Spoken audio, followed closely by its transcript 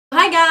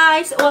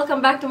guys,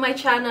 welcome back to my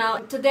channel.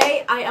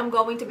 Today I am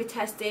going to be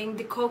testing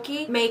the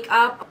Kokie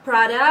makeup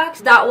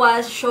products that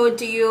was showed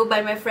to you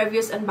by my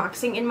previous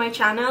unboxing in my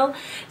channel.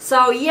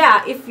 So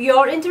yeah, if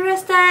you're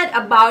interested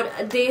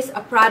about these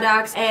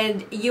products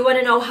and you want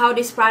to know how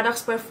these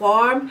products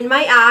perform in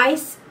my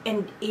eyes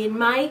and in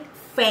my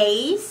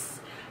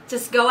face,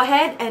 just go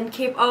ahead and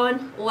keep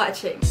on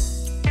watching.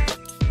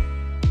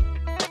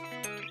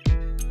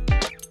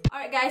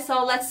 Alright guys,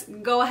 so let's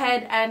go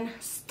ahead and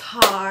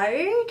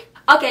start.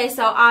 Okay,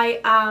 so I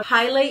am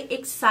highly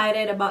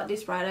excited about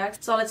these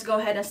products. So let's go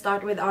ahead and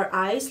start with our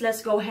eyes.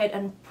 Let's go ahead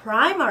and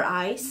prime our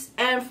eyes.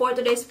 And for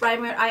today's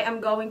primer, I am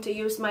going to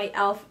use my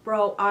e.l.f.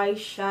 Pro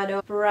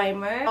Eyeshadow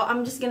Primer. So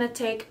I'm just gonna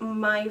take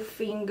my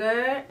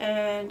finger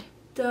and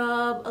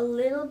dab a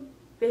little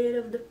bit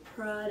of the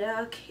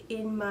product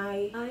in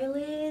my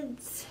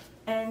eyelids.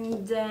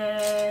 And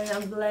then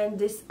I'll blend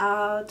this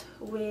out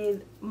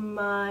with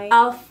my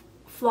e.l.f.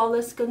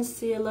 Flawless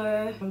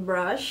Concealer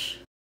brush.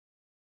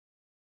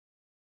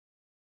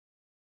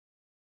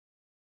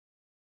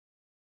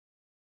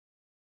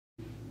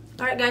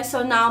 Alright guys,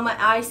 so now my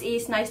eyes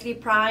is nicely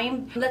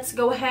primed. Let's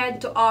go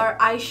ahead to our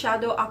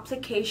eyeshadow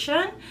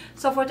application.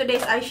 So for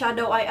today's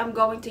eyeshadow, I am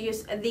going to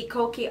use the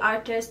Kokie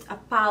Artist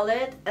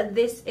palette.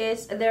 This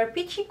is their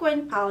Peachy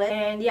palette.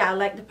 And yeah, I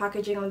like the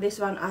packaging on this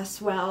one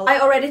as well. I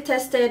already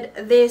tested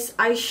this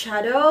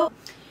eyeshadow.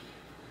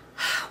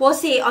 We'll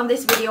see on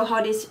this video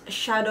how these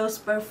shadows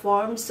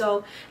perform.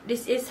 So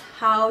this is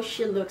how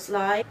she looks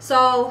like.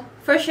 So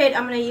first shade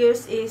I'm gonna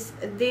use is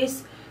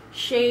this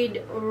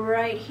shade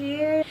right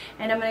here,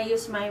 and I'm gonna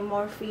use my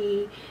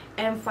Morphe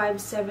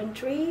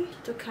M573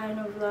 to kind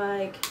of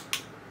like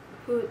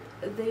put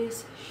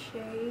this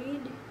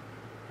shade.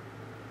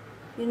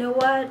 You know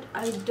what,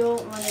 I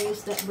don't want to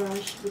use that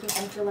brush because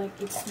I feel like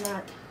it's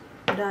not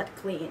that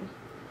clean.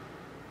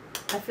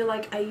 I feel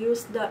like I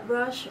used that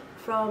brush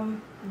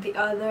from the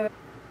other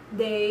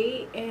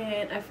day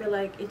and I feel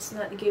like it's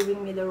not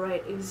giving me the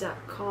right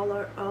exact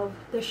color of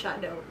the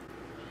shadow.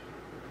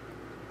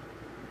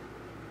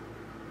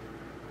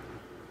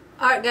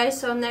 Alright guys,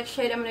 so next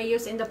shade I'm going to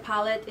use in the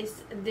palette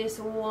is this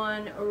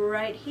one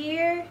right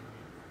here.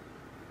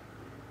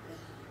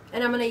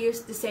 And I'm going to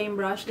use the same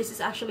brush. This is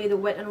actually the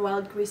Wet n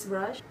Wild crease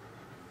brush.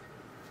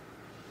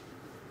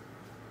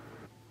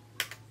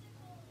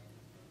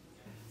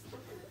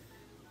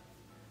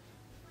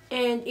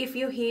 And if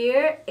you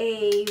hear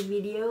a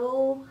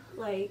video,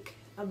 like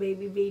a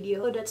baby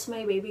video, that's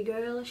my baby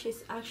girl.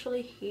 She's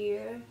actually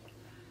here.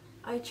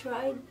 I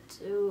tried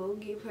to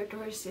give her to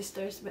her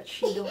sisters, but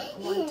she don't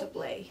want to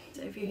play.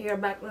 So if you hear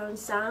background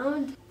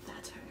sound,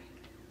 that's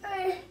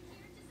her.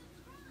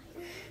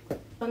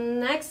 The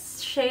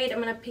next shade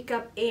I'm gonna pick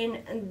up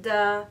in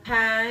the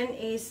pan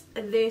is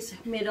this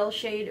middle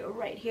shade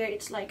right here.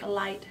 It's like a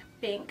light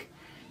pink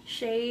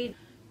shade.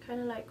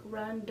 Kind of like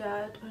run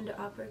that on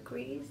the upper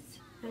crease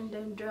and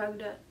then drag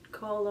that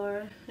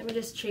color. Let me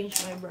just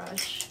change my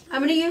brush.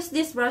 I'm gonna use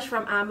this brush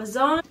from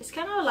Amazon. It's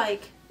kind of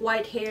like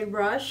white haired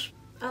brush.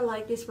 I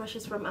like these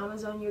brushes from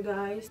Amazon, you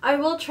guys. I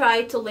will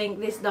try to link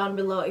this down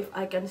below if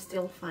I can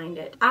still find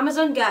it.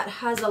 Amazon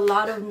has a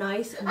lot of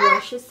nice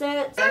brushes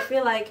sets. I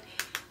feel like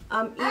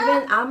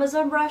even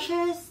Amazon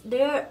brushes,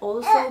 they're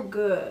also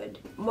good.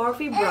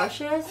 Morphe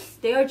brushes,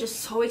 they are just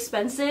so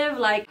expensive.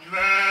 Like,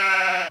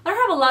 I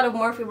don't have a lot of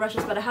Morphe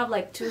brushes, but I have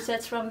like 2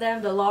 sets from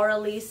them. The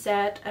LOreal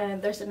set, and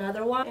there's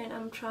another one. And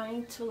I'm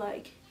trying to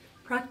like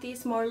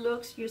practice more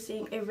looks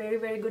using a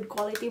very good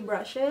quality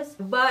brushes.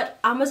 But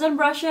Amazon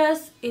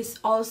brushes is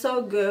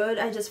also good.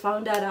 I just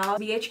found that out.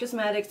 BH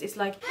Cosmetics is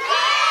like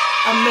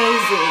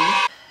amazing.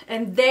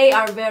 And they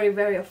are very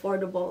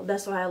affordable.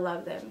 That's why I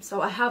love them.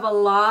 So I have a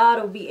lot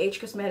of BH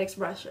Cosmetics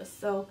brushes.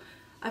 So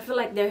I feel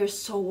like they're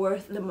so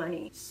worth the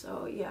money.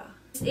 So yeah.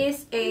 This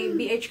is a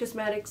BH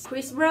Cosmetics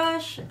crease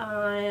brush.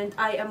 And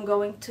I am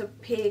going to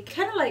pick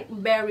kind of like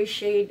berry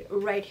shade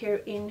right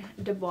here in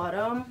the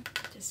bottom.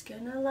 Just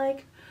gonna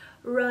like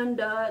run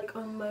that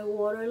on my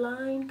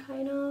waterline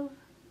kind of.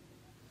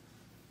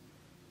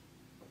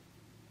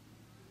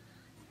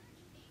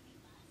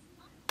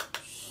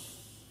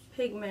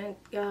 Pigment,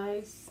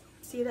 guys.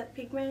 See that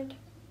pigment?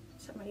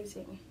 It's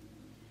amazing.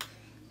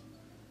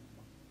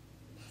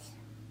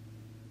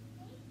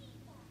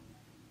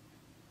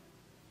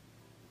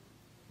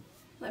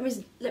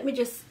 Let me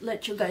just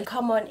let you guys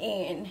come on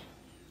in.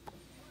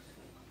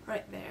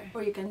 Right there.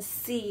 Or you can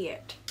see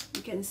it.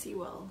 You can see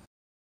well.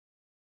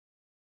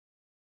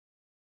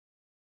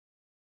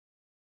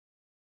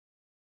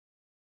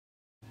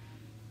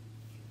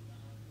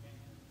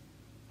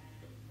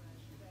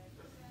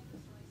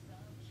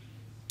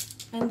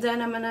 And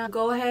then I'm gonna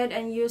go ahead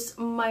and use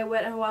my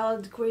Wet n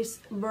Wild crease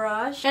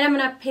brush. And I'm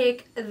gonna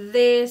pick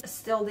this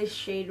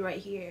shade right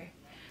here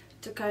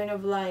to kind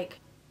of like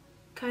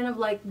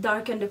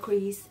darken the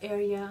crease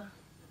area.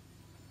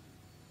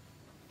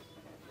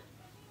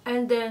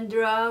 And then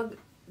drag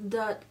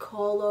that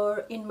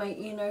color in my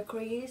inner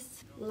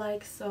crease,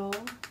 like so.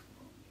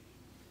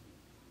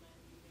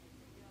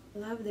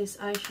 Love this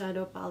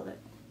eyeshadow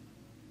palette.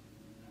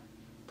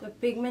 The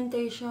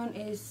pigmentation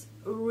is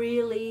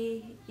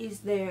really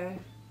there.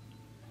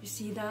 You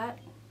see that?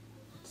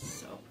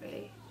 So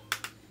pretty.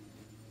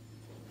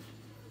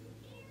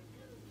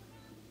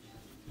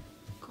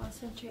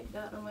 Concentrate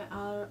that on my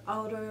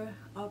outer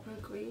upper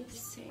crease.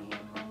 Same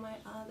on my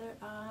other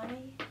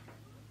eye.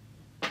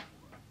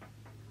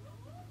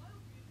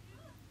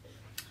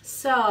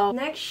 So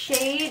next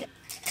shade,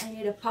 I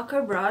need a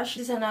pucker brush.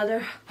 This is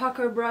another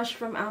pucker brush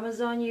from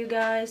Amazon, you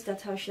guys.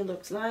 That's how she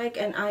looks like.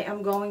 And I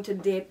am going to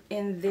dip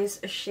in this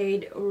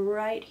shade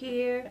right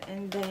here.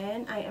 And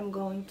then I am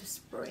going to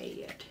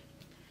spray it.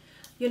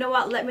 You know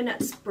what? Let me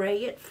not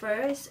spray it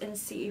first and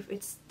see if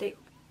it sticks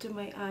to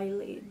my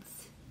eyelids.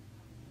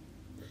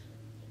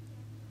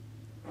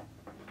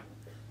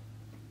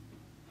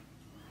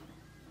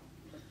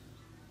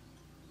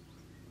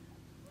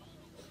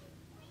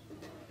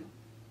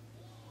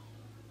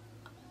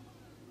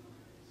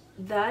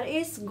 That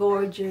is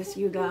gorgeous,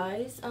 you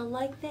guys. I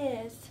like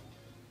this.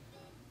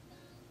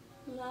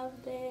 Love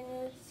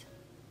this.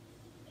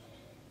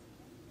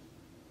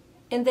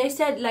 And they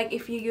said, like,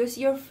 if you use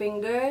your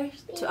finger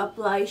to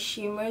apply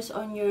shimmers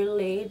on your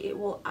lid, it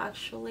will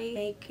actually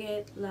make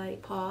it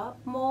like pop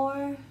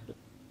more.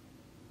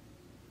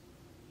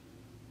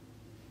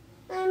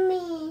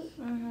 Mommy.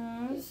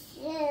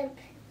 Sleep.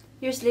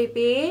 You're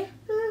sleepy?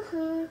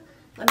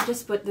 Let me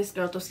just put this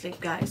girl to sleep,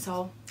 guys.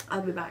 So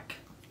I'll be back.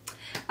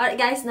 Alright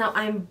guys, now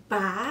I'm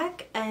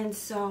back, and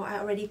so I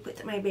already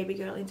put my baby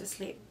girl into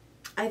sleep.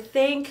 I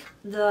think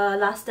the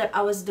last step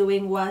I was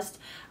doing was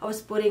I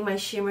was putting my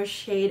shimmer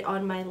shade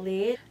on my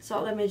lid.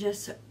 So let me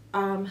just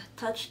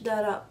touch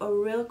that up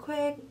real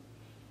quick.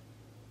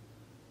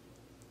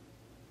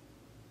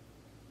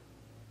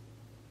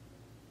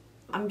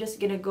 I'm just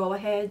gonna go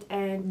ahead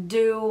and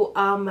do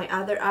my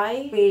other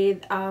eye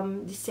with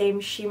the same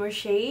shimmer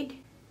shade.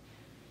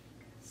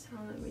 So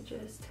let me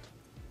just...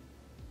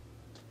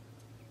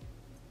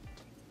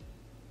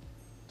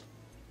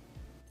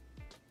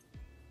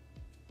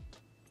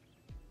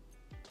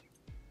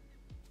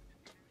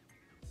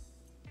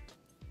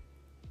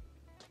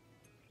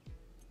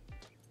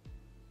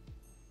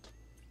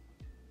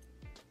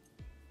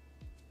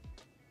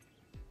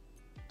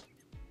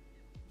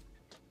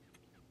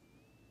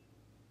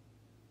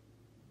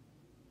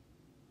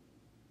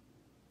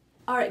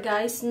 Alright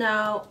guys,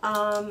 now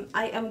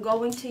I am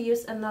going to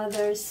use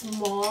another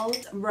small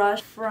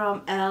brush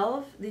from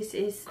e.l.f. This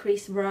is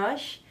crease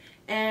brush,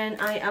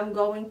 and I am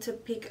going to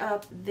pick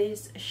up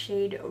this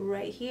shade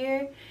right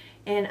here,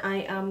 and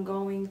I am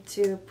going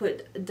to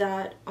put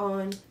that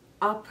on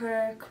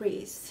upper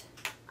crease,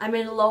 I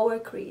mean lower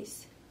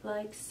crease,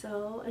 like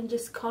so, and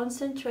just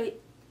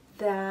concentrate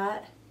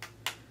that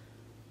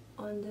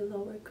on the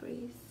lower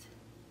crease.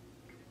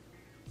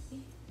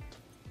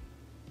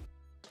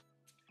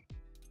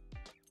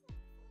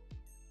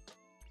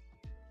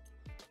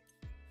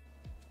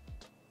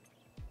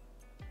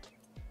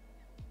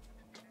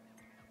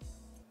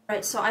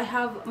 Right, so I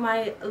have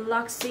my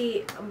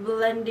Luxie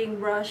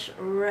blending brush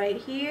right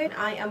here.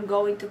 I am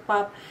going to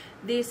pop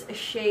this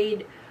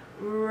shade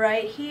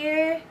right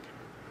here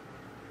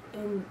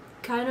and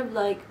kind of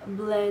like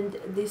blend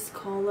this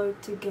color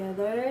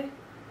together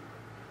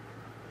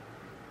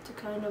to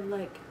kind of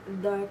like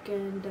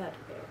darken that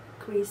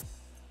crease.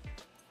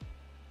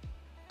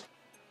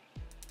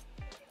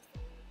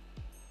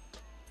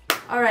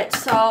 Alright,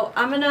 so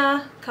I'm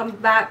gonna come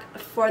back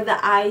for the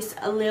eyes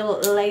a little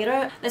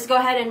later. Let's go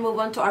ahead and move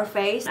on to our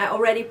face. I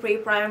already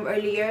pre-primed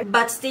earlier,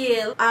 but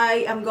still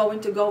I am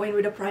going to go in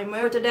with a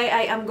primer. For today,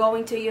 I am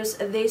going to use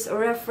this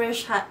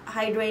Refresh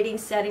Hydrating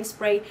Setting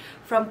Spray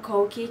from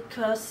Kokie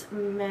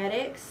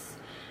Cosmetics.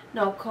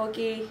 No,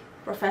 Kokie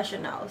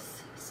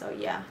Professionals. So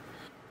yeah.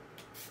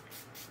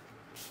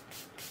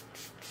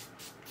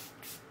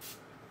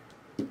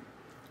 I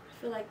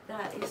feel like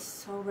that is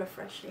so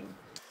refreshing.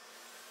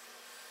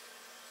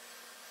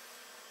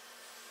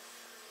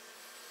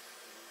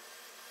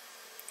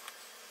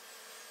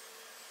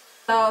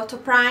 So to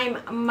prime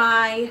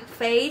my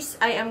face,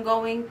 I am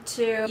going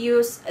to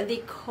use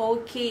the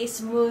Kokie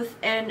Smooth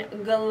and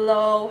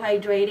Glow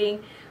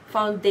Hydrating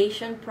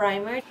Foundation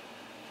Primer.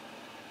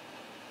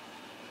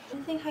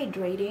 Anything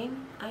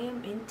hydrating, I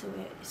am into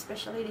it,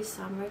 especially this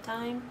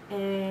summertime.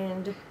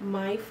 And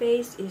my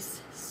face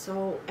is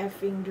so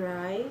effing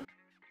dry.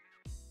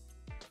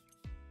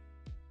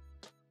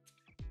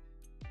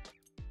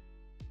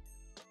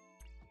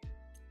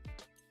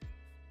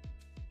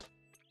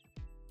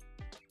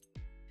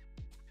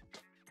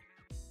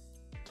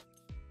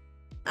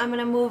 I'm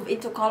gonna move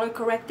into color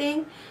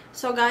correcting.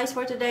 So guys,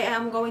 for today I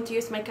am going to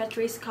use my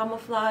Catrice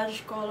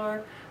Camouflage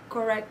Color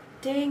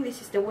Correcting.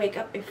 This is the Wake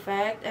Up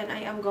Effect, and I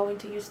am going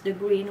to use the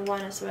green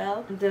one as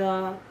well.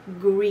 The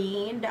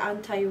green, the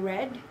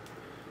anti-red.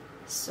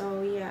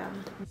 So yeah.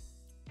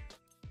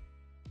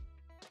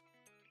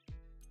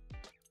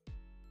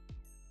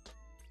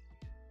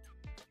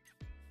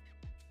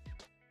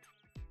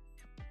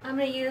 I'm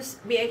gonna use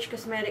BH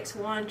Cosmetics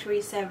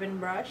 137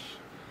 brush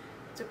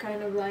to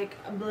kind of like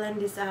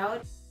blend this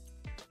out.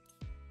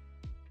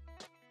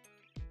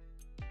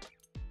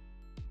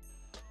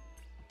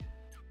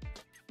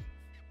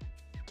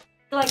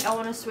 Like I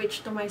want to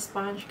switch to my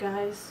sponge,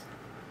 guys.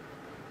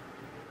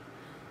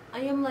 I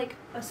am like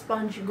a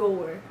sponge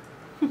goer.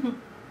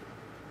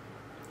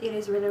 It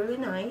is really, really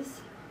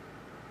nice.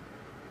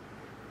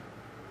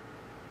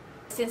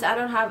 Since I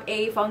don't have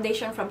a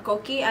foundation from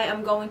Kokie, I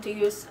am going to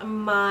use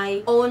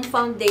my own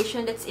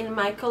foundation that's in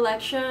my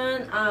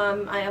collection.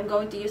 I am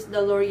going to use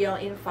the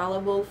L'Oreal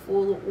Infallible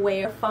Full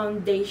Wear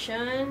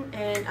Foundation,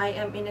 and I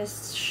am in a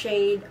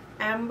shade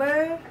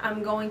Amber.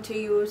 I'm going to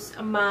use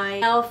my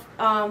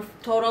e.l.f.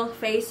 Total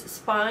Face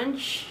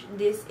Sponge.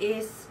 This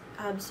is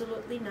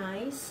absolutely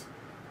nice.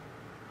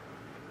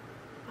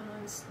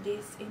 Balance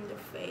this in the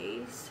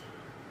face.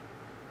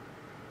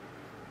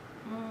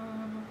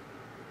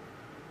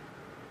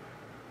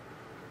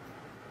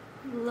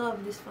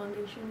 Love this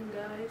foundation,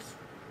 guys.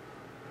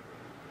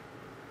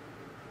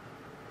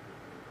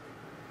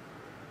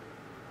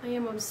 I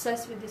am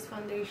obsessed with this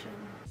foundation.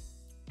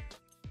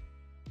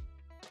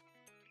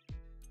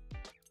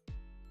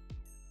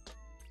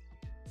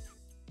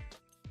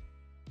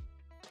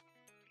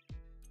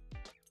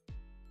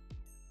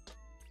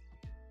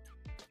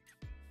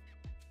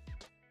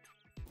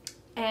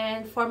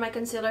 And for my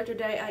concealer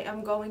today, I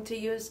am going to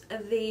use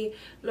the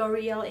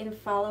L'Oreal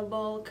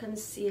Infallible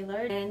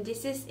Concealer. And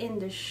this is in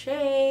the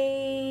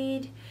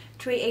shade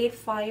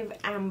 385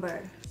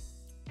 Amber.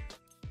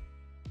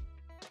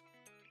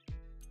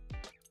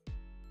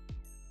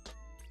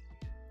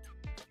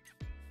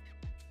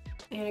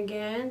 And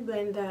again,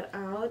 blend that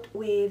out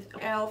with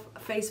e.l.f.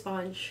 Face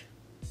Sponge.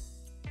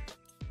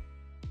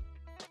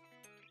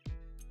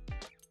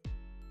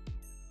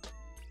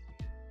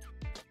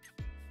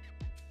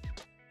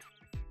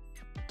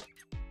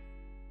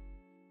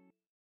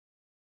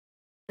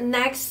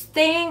 Next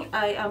thing,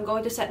 I am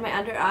going to set my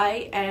under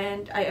eye,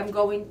 and I am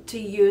going to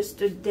use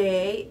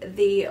today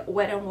the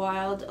Wet n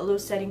Wild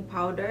Loose Setting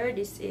Powder.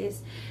 This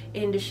is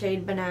in the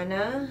shade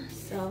Banana.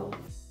 So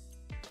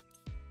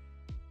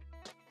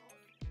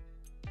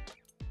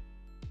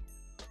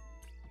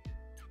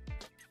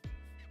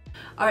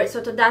alright,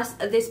 so to dust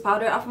this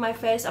powder off my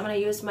face, I'm gonna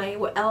use my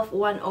e.l.f.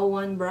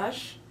 101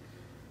 brush.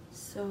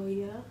 So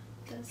yeah,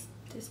 dust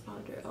this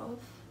powder off.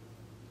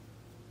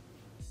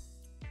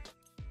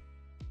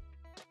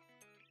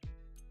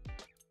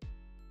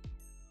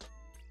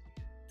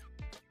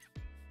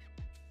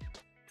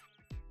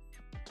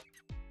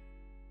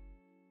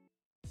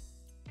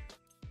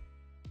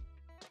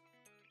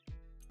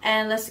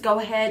 And let's go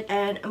ahead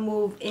and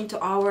move into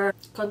our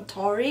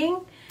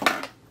contouring,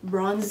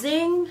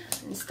 bronzing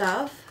and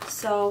stuff.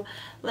 So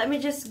let me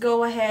just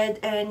go ahead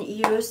and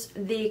use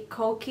the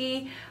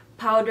Kokie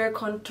Powder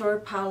Contour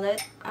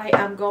Palette. I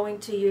am going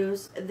to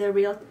use the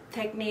Real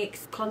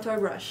Techniques contour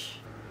brush.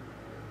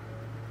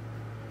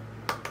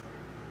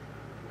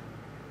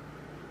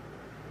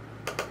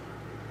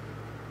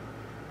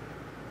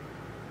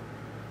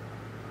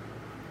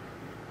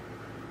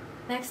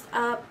 Next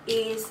up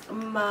is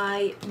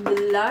my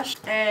blush,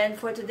 and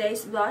for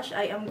today's blush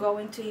I am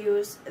going to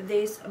use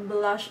this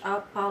Blush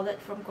Up palette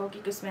from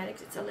Kokie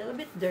Cosmetics. It's a little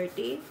bit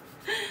dirty,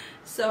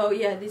 so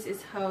yeah, this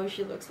is how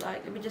she looks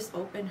like. Let me just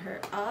open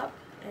her up,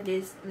 and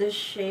it's the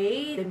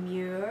shade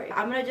Demure.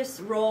 I'm gonna just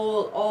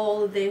roll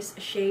all this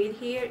shade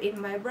here in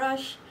my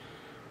brush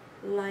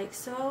like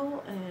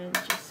so, and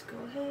just go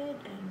ahead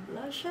and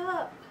blush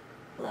up.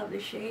 Love the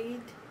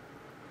shade.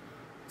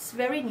 It's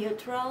very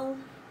neutral.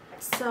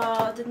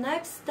 So the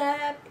next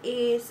step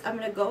is I'm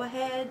gonna go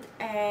ahead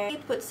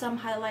and put some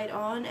highlight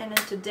on, and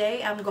then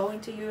today I'm going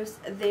to use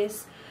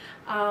this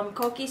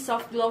Kokie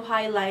Soft Glow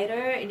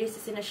highlighter. This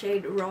is in the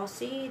shade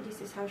Rosy.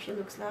 This is how she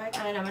looks like,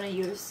 and I'm gonna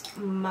use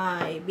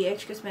my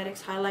BH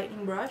Cosmetics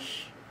highlighting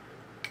brush.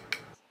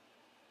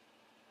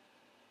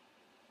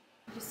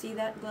 You see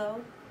that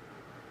glow?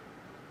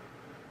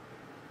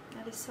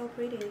 That is so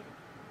pretty.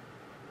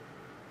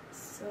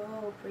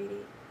 So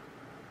pretty.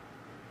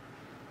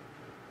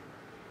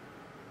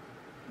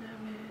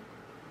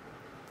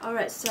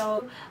 Alright,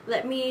 so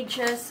let me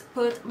just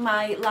put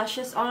my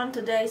lashes on.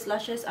 Today's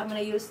lashes, I'm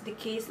going to use the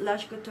Kiss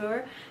Lash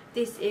Couture.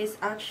 This is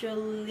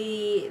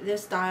actually the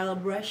style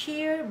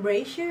Brassiere.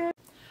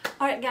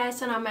 Alright guys,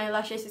 so now my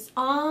lashes is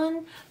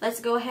on. Let's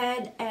go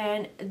ahead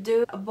and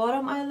do a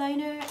bottom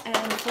eyeliner.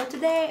 And for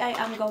today, I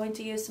am going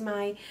to use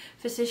my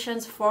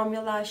Physicians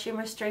Formula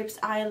Shimmer Strips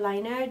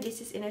eyeliner.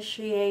 This is in a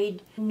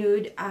shade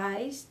Nude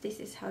Eyes.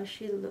 This is how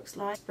she looks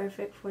like. It's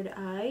perfect for the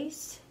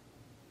eyes.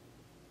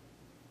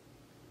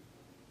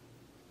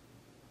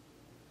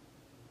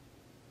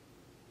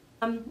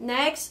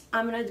 Next,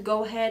 I'm gonna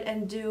go ahead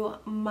and do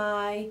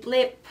my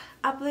lip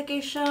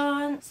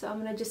application. So I'm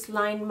gonna just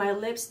line my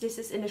lips. This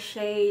is in the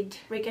shade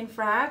Freak and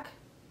Frack.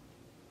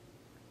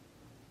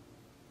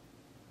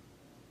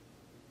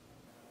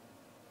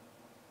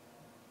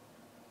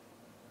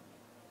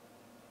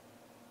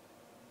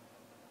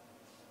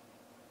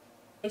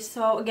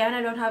 So again,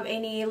 I don't have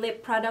any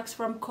lip products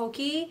from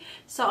Kokie,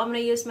 so I'm gonna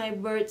use my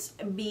Burts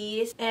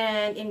Bees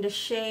and in the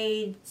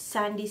shade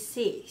Sandy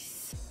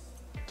Seas.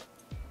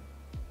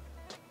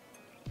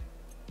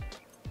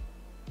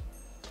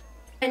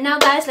 And now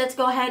guys, let's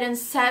go ahead and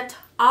set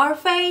our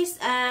face,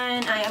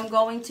 and I am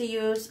going to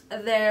use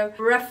their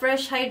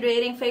Refresh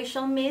Hydrating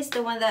Facial Mist,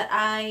 the one that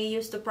I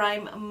used to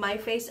prime my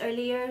face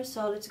earlier.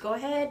 So let's go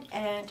ahead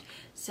and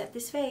set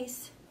this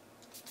face.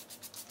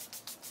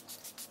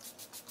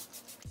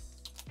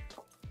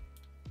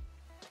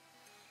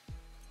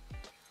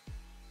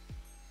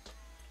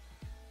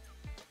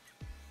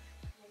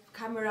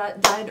 Camera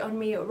died on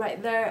me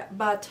right there,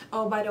 but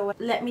oh, by the way,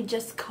 let me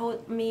just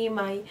coat me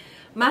my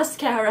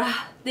mascara.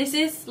 This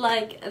is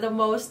like the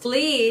most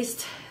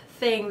least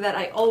thing that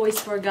I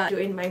always forgot to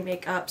do in my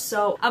makeup.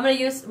 So I'm gonna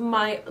use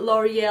my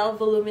L'Oreal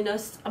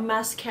Voluminous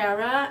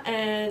mascara,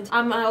 and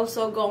I'm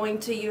also going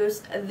to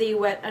use the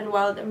Wet n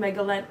Wild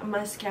Mega Length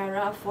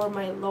mascara for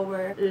my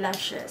lower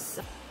lashes.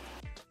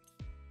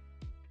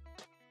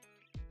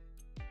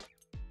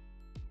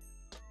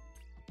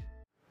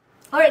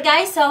 Alright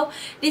guys, so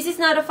this is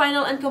now the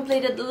final and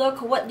completed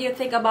look. What do you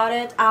think about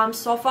it?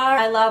 So far,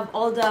 I love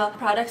all the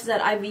products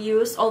that I've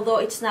used. Although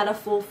it's not a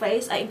full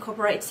face, I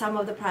incorporate some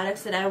of the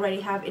products that I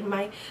already have in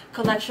my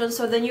collection.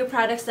 So the new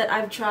products that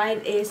I've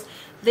tried is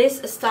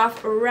this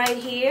stuff right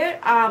here,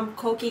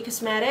 Kokie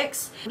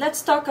Cosmetics.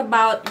 Let's talk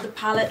about the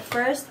palette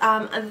first.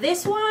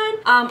 This one,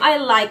 I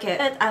like it.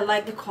 I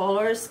like the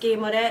color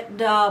scheme of it.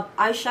 The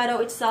eyeshadow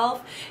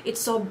itself,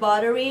 it's so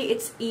buttery,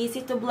 it's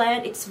easy to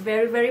blend, it's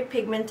very, very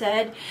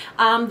pigmented.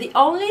 The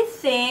only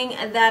thing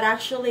that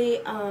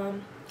actually,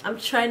 I'm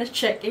trying to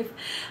check if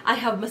I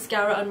have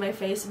mascara on my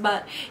face,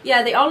 but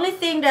yeah, the only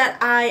thing that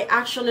I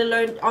actually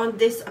learned on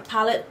this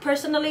palette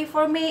personally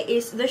for me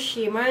is the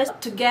shimmers.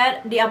 To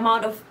get the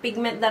amount of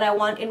pigment that I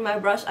want in my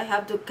brush, I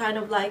have to kind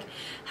of like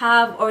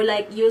have or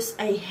like use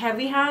a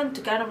heavy hand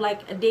to kind of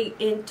like dig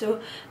into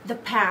the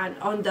pan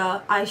on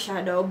the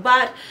eyeshadow.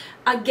 But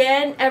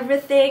again,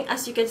 everything,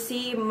 as you can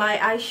see, my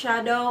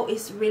eyeshadow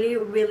is really,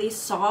 really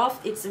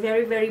soft. It's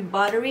very, very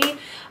buttery.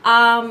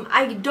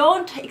 I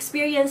don't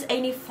experience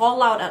any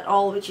fallout at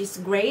all, which is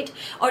great.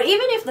 Or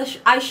even if the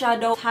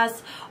eyeshadow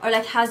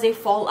has a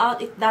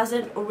fallout, it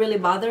doesn't really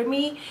bother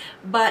me.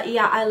 But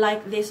yeah, I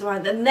like this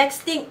one. The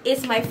next thing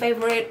is my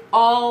favorite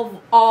of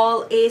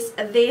all is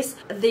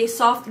the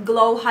Soft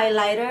Glow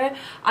highlighter.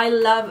 I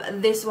love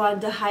this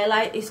one. The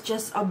highlight is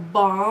just a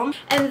bomb.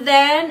 And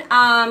then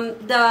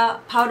the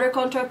powder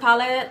contour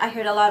palette, I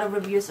heard a lot of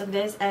reviews on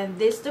this, and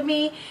this to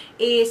me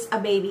is a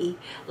baby.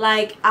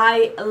 Like,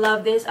 I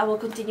love this. I will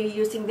continue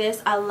using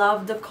this. I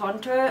love the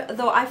contour,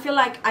 though I feel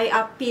like I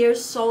appear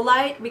so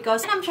light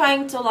because I'm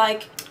trying to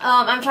like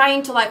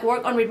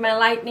work on with my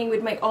lighting,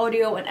 with my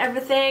audio and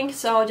everything,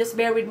 so just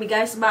bear with me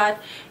guys. But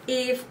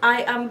if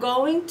I am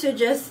going to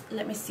just,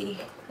 let me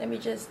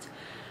just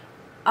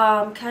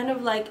kind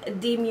of like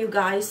dim you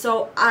guys.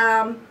 So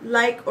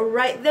like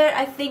right there,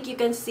 I think you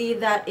can see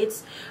that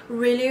it's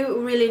really,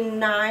 really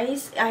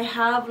nice. I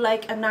have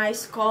like a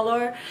nice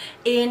color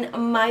in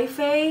my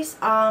face,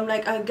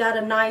 like I got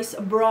a nice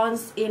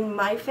bronze in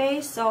my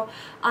face, so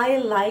I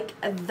like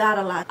that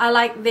a lot. I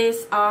like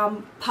this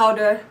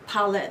powder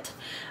palette.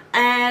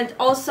 And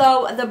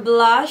also the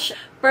blush,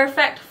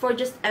 perfect for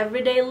just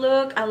everyday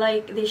look. I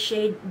like the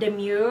shade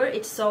Demure.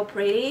 It's so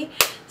pretty.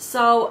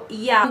 So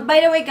yeah,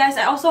 by the way guys,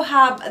 I also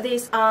have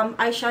this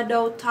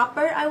eyeshadow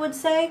topper, I would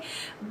say,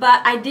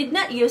 but I did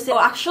not use it.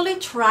 I actually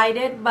tried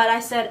it, but I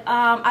said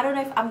I don't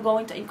know if I'm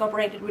going to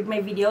incorporate it with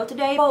my video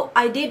today. So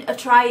I did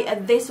try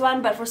this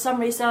one, but for some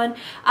reason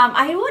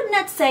I would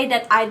not say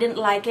that I didn't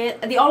like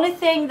it. The only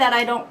thing that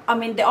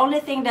the only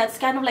thing that's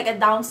kind of like a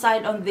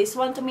downside on this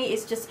one to me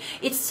is just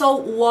it's so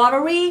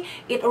watery.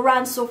 It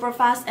runs super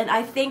fast, and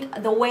I think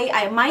the way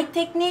my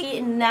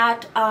technique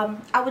not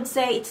I would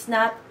say it's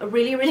not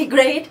really, really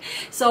great.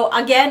 So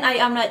again, I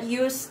am not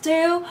used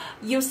to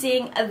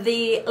using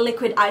the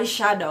liquid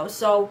eyeshadow.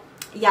 So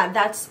yeah,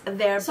 that's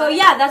there. So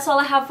yeah, that's all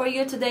I have for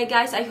you today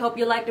guys. I hope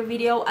you liked the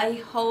video. I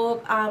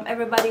hope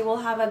everybody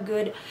will have a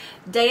good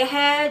day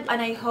ahead,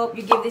 and I hope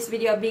you give this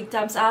video a big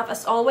thumbs up.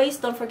 As always,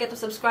 don't forget to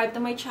subscribe to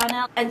my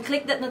channel and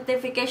click that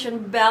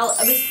notification bell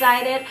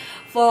beside it,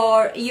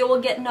 for you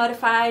will get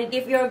notified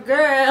if your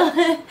girl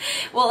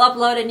will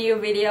upload a new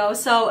video.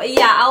 So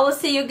yeah, I will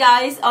see you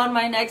guys on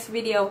my next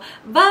video.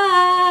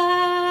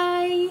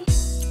 Bye.